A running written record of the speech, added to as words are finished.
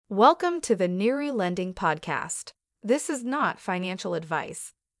Welcome to the Neri Lending Podcast. This is not financial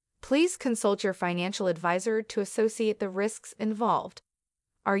advice. Please consult your financial advisor to associate the risks involved.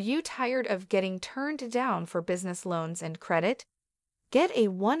 Are you tired of getting turned down for business loans and credit? Get a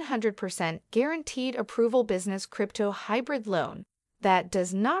 100% guaranteed approval business crypto hybrid loan that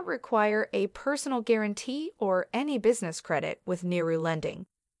does not require a personal guarantee or any business credit with Neri Lending.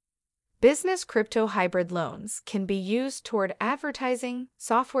 Business crypto hybrid loans can be used toward advertising,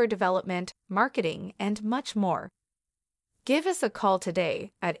 software development, marketing, and much more. Give us a call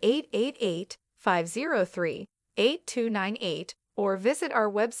today at 888-503-8298 or visit our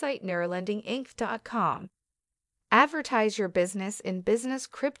website nerilendinginc.com. Advertise your business in business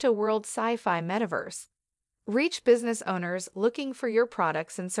crypto world sci-fi metaverse. Reach business owners looking for your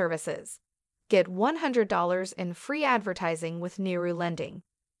products and services. Get $100 in free advertising with Neri Lending.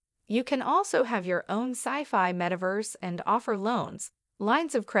 You can also have your own sci-fi metaverse and offer loans,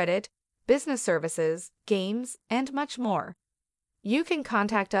 lines of credit, business services, games, and much more. You can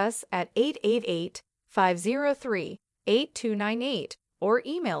contact us at 888-503-8298 or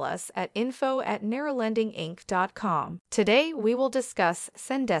email us at info@nerilendinginc.com. Today, we will discuss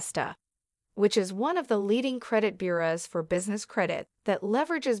Sendesta, which is one of the leading credit bureaus for business credit that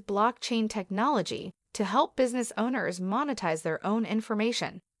leverages blockchain technology to help business owners monetize their own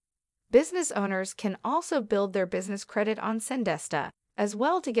information. Business owners can also build their business credit on Sendesta, as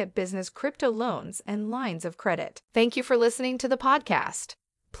well to get business crypto loans and lines of credit. Thank you for listening to the podcast.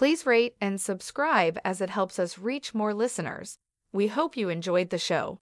 Please rate and subscribe as it helps us reach more listeners. We hope you enjoyed the show.